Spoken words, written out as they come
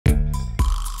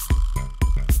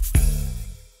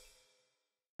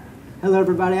Hello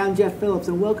everybody, I'm Jeff Phillips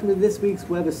and welcome to this week's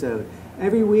Webisode.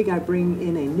 Every week I bring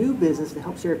in a new business to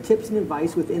help share tips and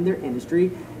advice within their industry,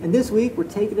 and this week we're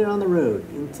taking it on the road.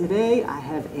 And today I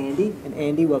have Andy, and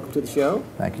Andy, welcome to the show.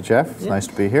 Thank you, Jeff. It's nice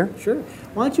to be here. Sure.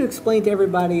 Why don't you explain to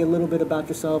everybody a little bit about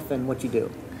yourself and what you do?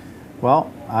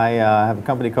 Well, I have a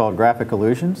company called Graphic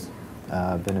Illusions.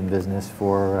 I've been in business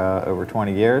for over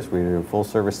 20 years. We do full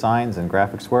service signs and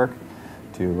graphics work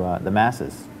to the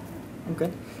masses.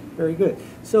 Okay. Very good.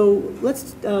 So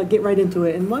let's get right into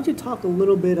it. And why don't you talk a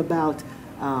little bit about,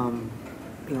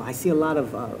 I see a lot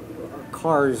of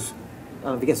cars,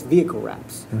 I guess vehicle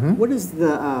wraps. Mm-hmm. What is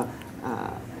the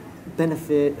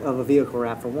benefit of a vehicle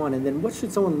wrap for one? And then what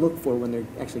should someone look for when they're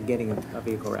actually getting a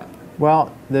vehicle wrap?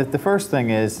 Well, the first thing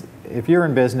is, if you're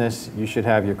in business, you should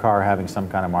have your car having some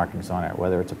kind of markings on it,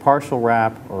 whether it's a partial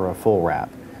wrap or a full wrap.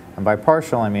 And by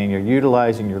partial, I mean you're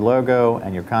utilizing your logo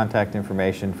and your contact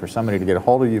information for somebody to get a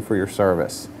hold of you for your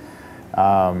service.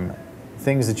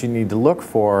 Things that you need to look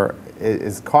for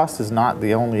is cost is not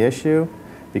the only issue,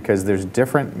 because there's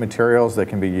different materials that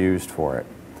can be used for it.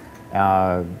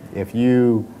 If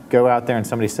you go out there and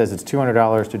somebody says it's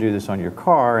 $200 to do this on your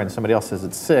car and somebody else says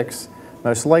it's $600,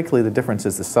 most likely the difference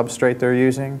is the substrate they're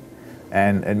using,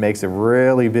 and it makes a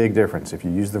really big difference. If you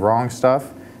use the wrong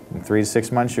stuff, in 3 to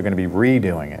 6 months, you're going to be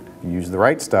redoing it. If you use the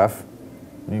right stuff,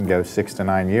 you can go 6 to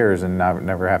 9 years and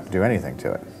never have to do anything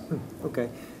to it. Okay.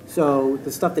 So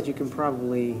the stuff that you can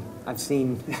probably, I've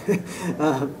seen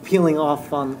peeling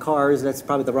off on cars, that's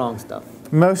probably the wrong stuff.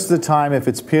 Most of the time, if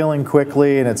it's peeling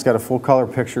quickly and it's got a full color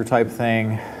picture type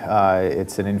thing,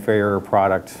 it's an inferior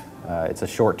product. It's a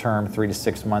short-term, 3 to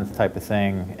 6 month type of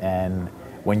thing. And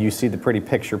when you see the pretty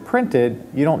picture printed,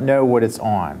 you don't know what it's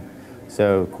on.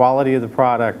 So quality of the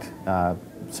product,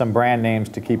 some brand names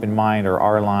to keep in mind are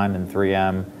Arlon and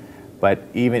 3M, but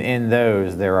even in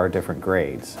those there are different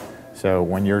grades. So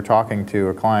when you're talking to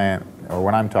a client, or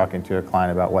when I'm talking to a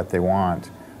client about what they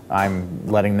want, I'm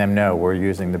letting them know we're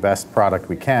using the best product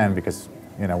we can, because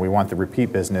we want the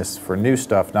repeat business for new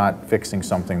stuff, not fixing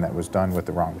something that was done with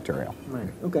the wrong material. Right,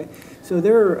 okay. So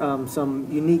there are some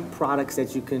unique products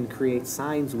that you can create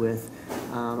signs with.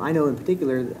 I know in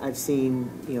particular, I've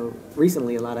seen,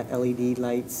 recently a lot of LED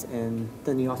lights, and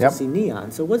then you also see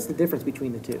neon. So what's the difference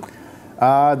between the two?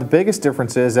 The biggest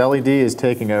difference is LED is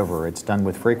taking over. It's done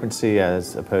with frequency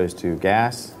as opposed to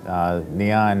gas.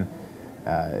 Neon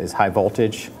is high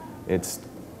voltage. It's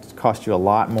cost you a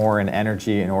lot more in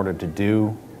energy in order to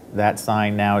do that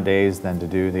sign nowadays than to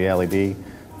do the LED.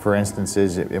 For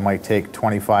instances, it might take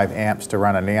 25 amps to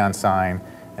run a neon sign,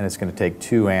 and it's going to take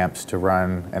 2 amps to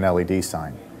run an LED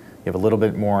sign. You have a little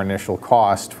bit more initial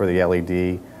cost for the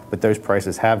LED, but those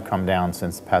prices have come down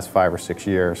since the past 5 or 6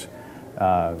 years.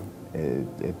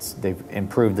 They've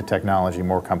improved the technology.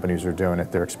 More companies are doing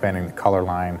it. They're expanding the color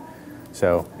line,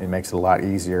 so it makes it a lot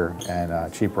easier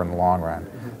and cheaper in the long run.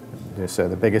 So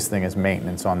the biggest thing is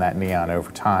maintenance on that neon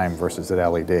over time versus that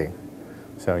LED.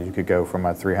 So you could go from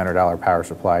a $300 power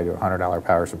supply to a $100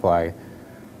 power supply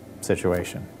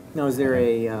situation. Now, is there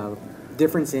a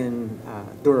difference in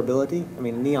durability? I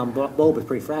mean, a neon bulb is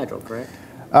pretty fragile, correct?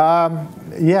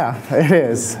 Yeah, it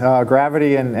is.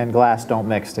 Gravity and glass don't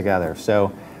mix together.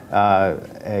 So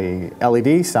a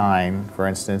LED sign, for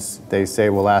instance, they say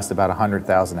will last about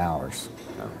 100,000 hours.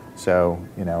 So,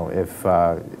 if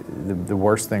the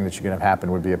worst thing that could have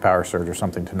happened would be a power surge or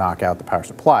something to knock out the power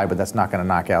supply, but that's not going to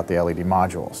knock out the LED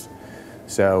modules.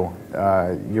 So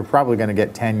you're probably going to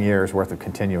get 10 years worth of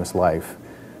continuous life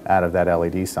out of that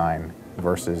LED sign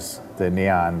versus the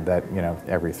neon that,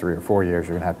 every 3 or 4 years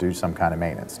you're going to have to do some kind of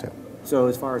maintenance to. So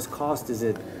as far as cost, is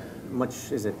it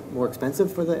more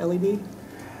expensive for the LED?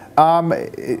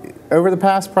 Over the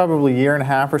past probably year and a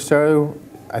half or so,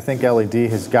 I think LED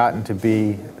has gotten to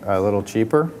be a little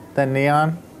cheaper than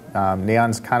neon.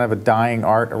 Neon's kind of a dying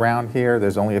art around here.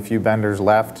 There's only a few vendors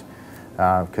left,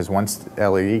 because once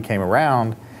LED came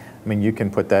around, I mean, you can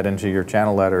put that into your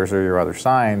channel letters or your other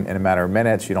sign in a matter of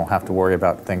minutes. You don't have to worry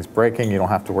about things breaking. You don't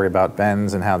have to worry about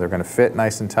bends and how they're going to fit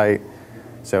nice and tight.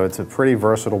 So it's a pretty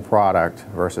versatile product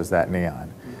versus that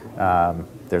neon.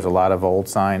 There's a lot of old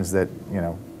signs that,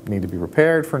 need to be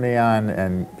repaired for neon,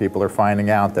 and people are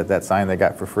finding out that that sign they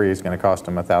got for free is going to cost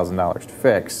them $1,000 to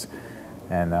fix,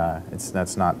 and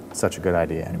that's not such a good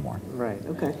idea anymore. Right.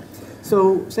 Okay.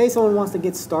 So, say someone wants to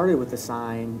get started with a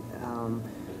sign.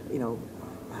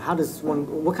 How does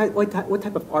one? What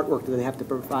type of artwork do they have to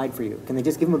provide for you? Can they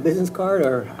just give them a business card,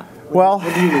 or? What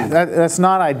do you need? That's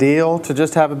not ideal to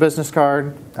just have a business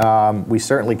card. We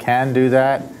certainly can do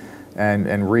that and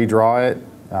redraw it.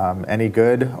 Any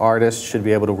good artist should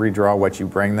be able to redraw what you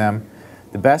bring them.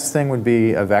 The best thing would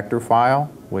be a vector file.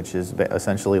 which is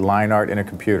essentially line art in a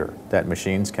computer that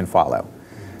machines can follow.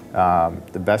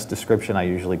 The best description I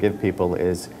usually give people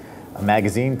is a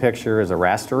magazine picture is a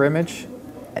raster image.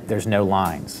 There's no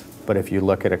lines. But if you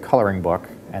look at a coloring book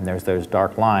and there's those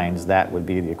dark lines, that would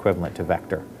be the equivalent to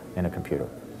vector in a computer.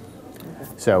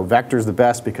 So vector is the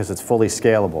best because it's fully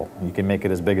scalable. You can make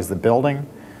it as big as the building,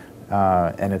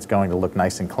 and it's going to look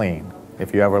nice and clean.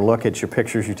 If you ever look at your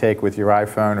pictures you take with your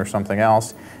iPhone or something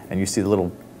else, and you see the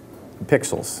little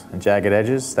pixels and jagged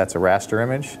edges, that's a raster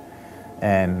image.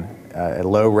 And a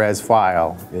low-res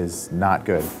file is not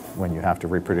good when you have to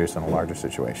reproduce in a larger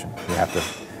situation. You have to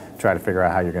try to figure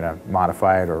out how you're going to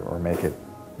modify it or make it,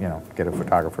 you know, get a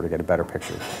photographer to get a better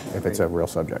picture if it's a real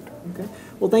subject. Okay.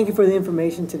 Well, thank you for the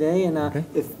information today. And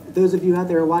if those of you out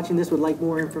there watching this would like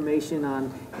more information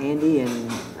on Andy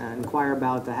and inquire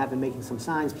about making some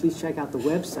signs, please check out the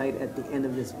website at the end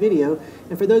of this video.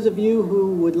 And for those of you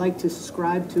who would like to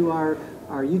subscribe to our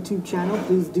YouTube channel,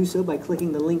 please do so by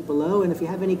clicking the link below. And if you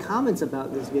have any comments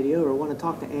about this video or want to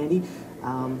talk to Andy,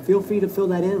 feel free to fill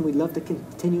that in. We'd love to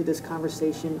continue this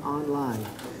conversation online.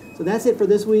 So that's it for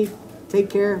this week. Take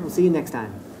care. We'll see you next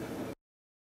time.